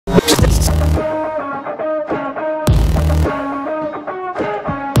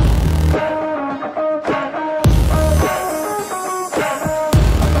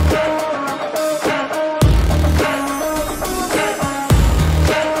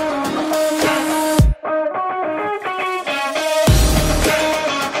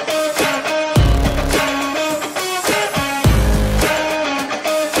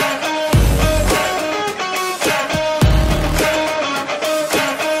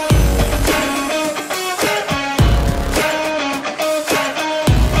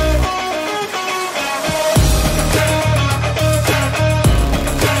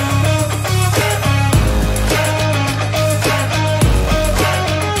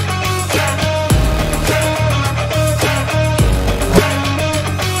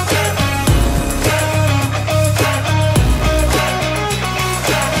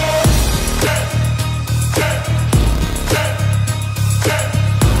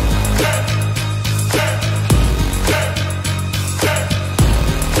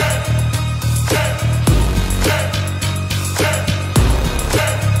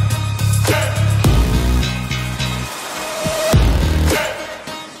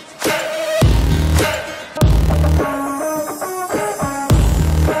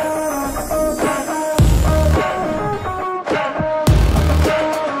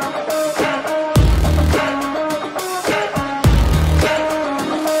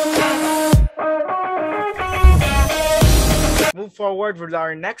forward with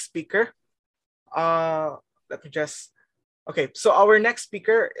our next speaker. Let me just, okay, so our next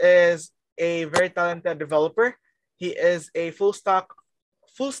speaker is a very talented developer. He is a full stack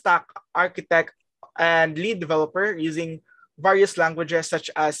architect and lead developer using various languages such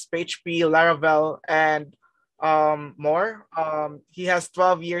as PHP, Laravel, and more. He has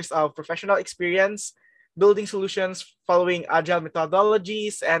 12 years of professional experience building solutions following agile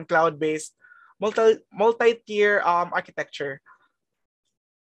methodologies and cloud-based multi-tier architecture.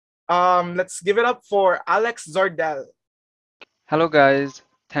 Let's give it up for Alex Zordel. Hello guys,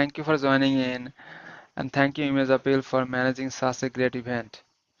 thank you for joining in and thank you ImageAppeal for managing such a great event.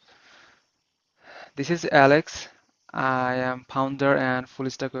 This is Alex. I am founder and full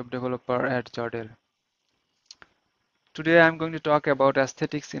stack web developer at Zordel. Today I'm going to talk about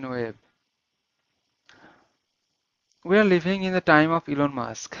aesthetics in web. We are living in the time of Elon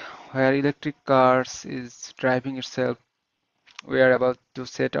Musk, where electric cars is driving itself. We are about to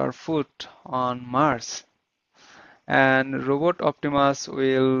set our foot on Mars, and robot Optimus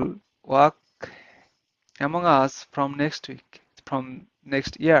will walk among us from next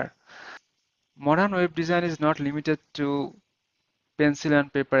year. Modern web design is not limited to pencil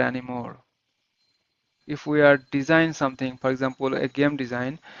and paper anymore. If we are designing something, for example, a game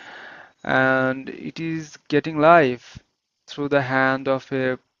design, and it is getting live through the hand of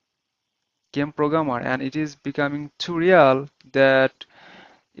a game programmer, and it is becoming too real that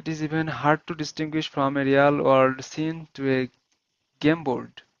it is even hard to distinguish from a real world scene to a game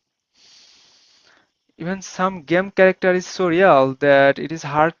board. Even some game character is so real that it is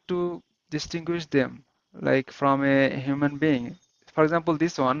hard to distinguish them, like from a human being. For example,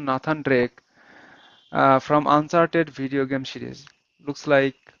 this one, Nathan Drake, from Uncharted video game series, looks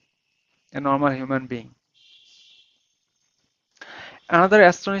like a normal human being. Another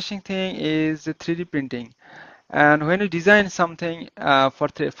astonishing thing is the 3D printing. And when you design something for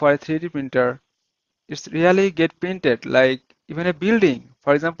a 3D printer, it's really get printed, like even a building.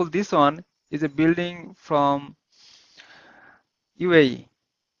 For example, this one is a building from UAE,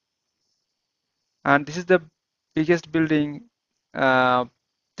 and this is the biggest building uh,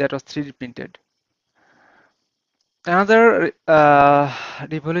 that was 3D printed. Another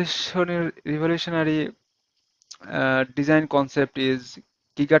revolutionary design concept is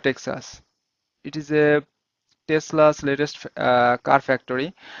Giga Texas. It is a Tesla's latest car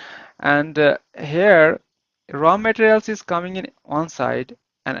factory, and here raw materials is coming in one side,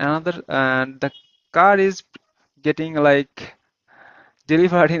 and another, and the car is getting like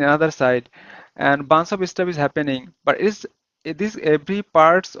delivered in another side, and bunch of stuff is happening. But this every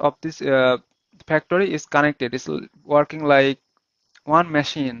parts of this factory is connected. It's working like one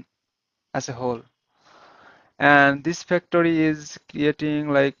machine as a whole. And this factory is creating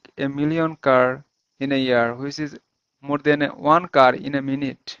like a million car in a year, which is more than one car in a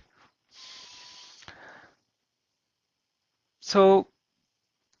minute. So,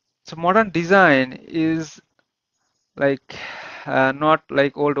 so modern design is like not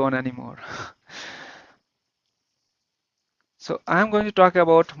like old one anymore. So I'm going to talk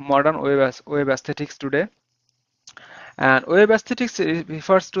about modern web aesthetics today. And web aesthetics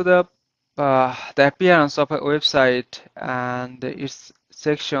refers to the appearance of a website and its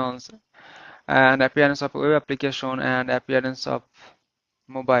sections, and appearance of a web application and appearance of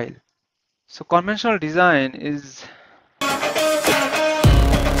mobile. So conventional design is